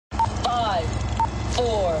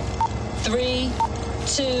4, 3,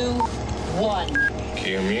 2, 1.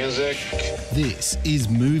 Cue music. This is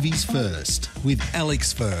Movies First with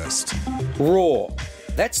Alex First. Raw.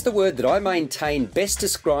 That's the word that I maintain best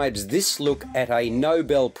describes this look at a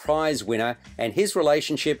Nobel Prize winner and his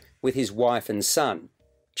relationship with his wife and son.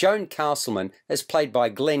 Joan Castleman, as played by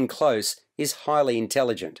Glenn Close, is highly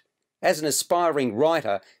intelligent. As an aspiring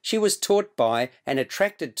writer, she was taught by and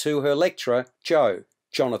attracted to her lecturer, Joe,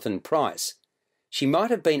 Jonathan Pryce. She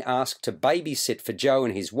might have been asked to babysit for Joe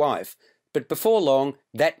and his wife, but before long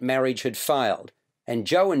that marriage had failed, and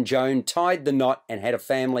Joe and Joan tied the knot and had a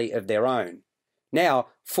family of their own. Now,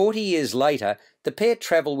 40 years later, the pair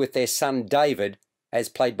travel with their son David, as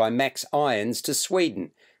played by Max Irons, to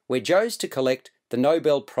Sweden, where Joe's to collect the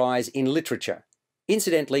Nobel Prize in Literature.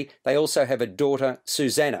 Incidentally, they also have a daughter,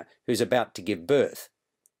 Susanna, who's about to give birth.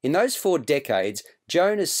 In those 4 decades,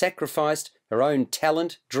 Joan has sacrificed her own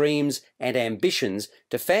talent, dreams and ambitions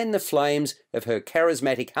to fan the flames of her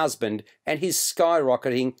charismatic husband and his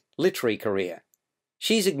skyrocketing literary career.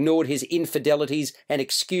 She's ignored his infidelities and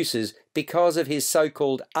excuses because of his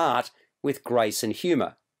so-called art with grace and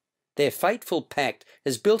humour. Their fateful pact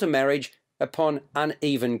has built a marriage upon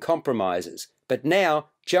uneven compromises, but now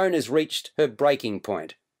Joan has reached her breaking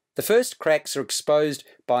point. The first cracks are exposed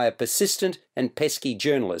by a persistent and pesky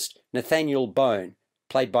journalist, Nathaniel Bone,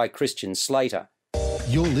 played by Christian Slater.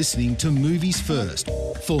 You're listening to Movies First.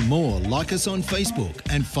 For more, like us on Facebook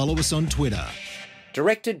and follow us on Twitter.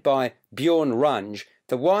 Directed by Björn Runge,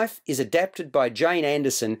 The Wife is adapted by Jane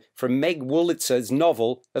Anderson from Meg Wolitzer's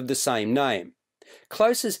novel of the same name.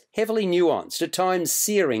 Close is heavily nuanced, at times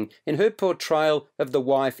searing, in her portrayal of the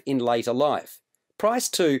wife in later life. Pryce,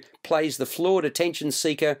 too, plays the flawed attention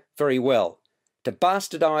seeker very well. To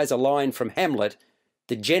bastardise a line from Hamlet,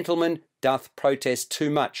 "The gentleman doth protest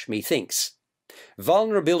too much, methinks."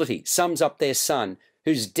 Vulnerability sums up their son,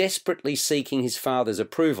 who's desperately seeking his father's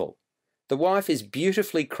approval. The Wife is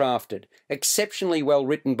beautifully crafted, exceptionally well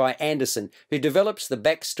written by Anderson, who develops the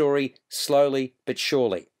backstory slowly but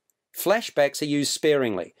surely. Flashbacks are used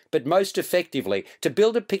sparingly, but most effectively, to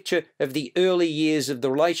build a picture of the early years of the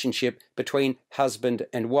relationship between husband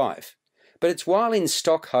and wife. But it's while in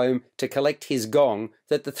Stockholm to collect his gong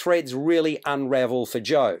that the threads really unravel for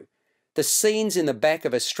Joe. The scenes in the back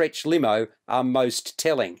of a stretched limo are most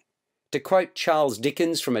telling. To quote Charles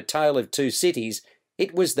Dickens from A Tale of Two Cities,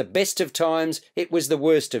 "It was the best of times, it was the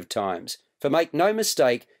worst of times." For make no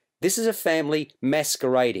mistake, this is a family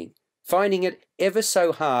masquerading, finding it ever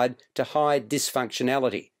so hard to hide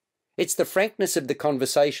dysfunctionality. It's the frankness of the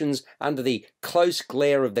conversations under the close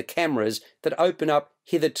glare of the cameras that open up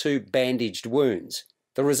hitherto bandaged wounds.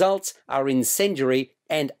 The results are incendiary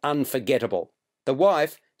and unforgettable. The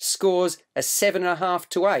Wife scores a 7.5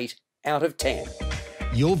 to 8 out of 10.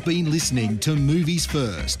 You've been listening to Movies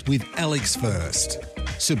First with Alex First.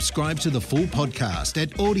 Subscribe to the full podcast at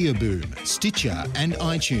Audioboom, Stitcher and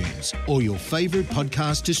iTunes, or your favourite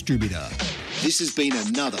podcast distributor. This has been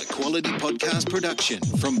another quality podcast production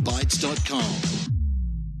from Bytes.com.